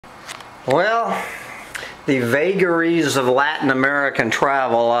Well, the vagaries of Latin American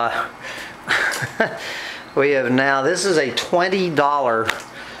travel. We have now, this is a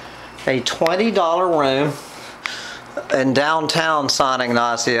 $20 room in downtown San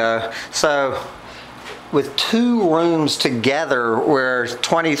Ignacio. So with two rooms together, we're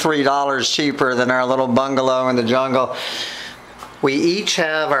 $23 cheaper than our little bungalow in the jungle. We each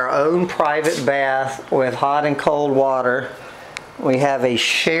have our own private bath with hot and cold water. We have a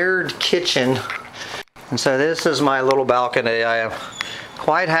shared kitchen. And so this is my little balcony. I am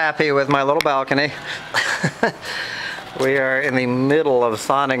quite happy with my little balcony. We are in the middle of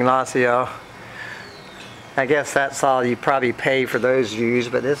San Ignacio. I guess that's all you probably pay for those views,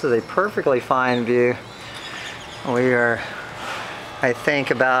 but this is a perfectly fine view. We are, I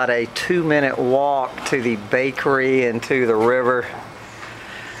think, about a 2-minute walk to the bakery and to the river.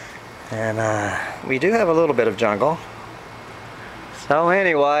 And we do have a little bit of jungle. So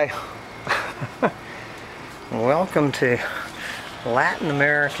anyway, welcome to Latin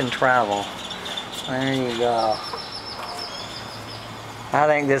American travel. There you go. I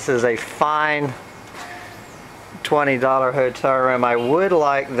think this is a fine $20 hotel room. I would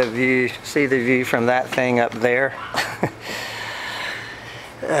like the view, see the view from that thing up there.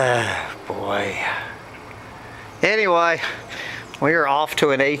 Boy. Anyway, we are off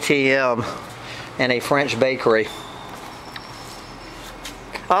to an ATM and a French bakery.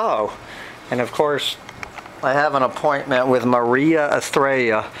 Oh, and of course, I have an appointment with Maria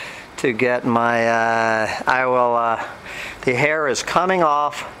Estrella to get my, the hair is coming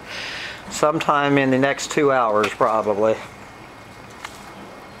off sometime in the next 2 hours probably.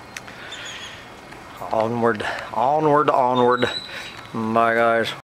 Onward, onward, onward. Bye guys.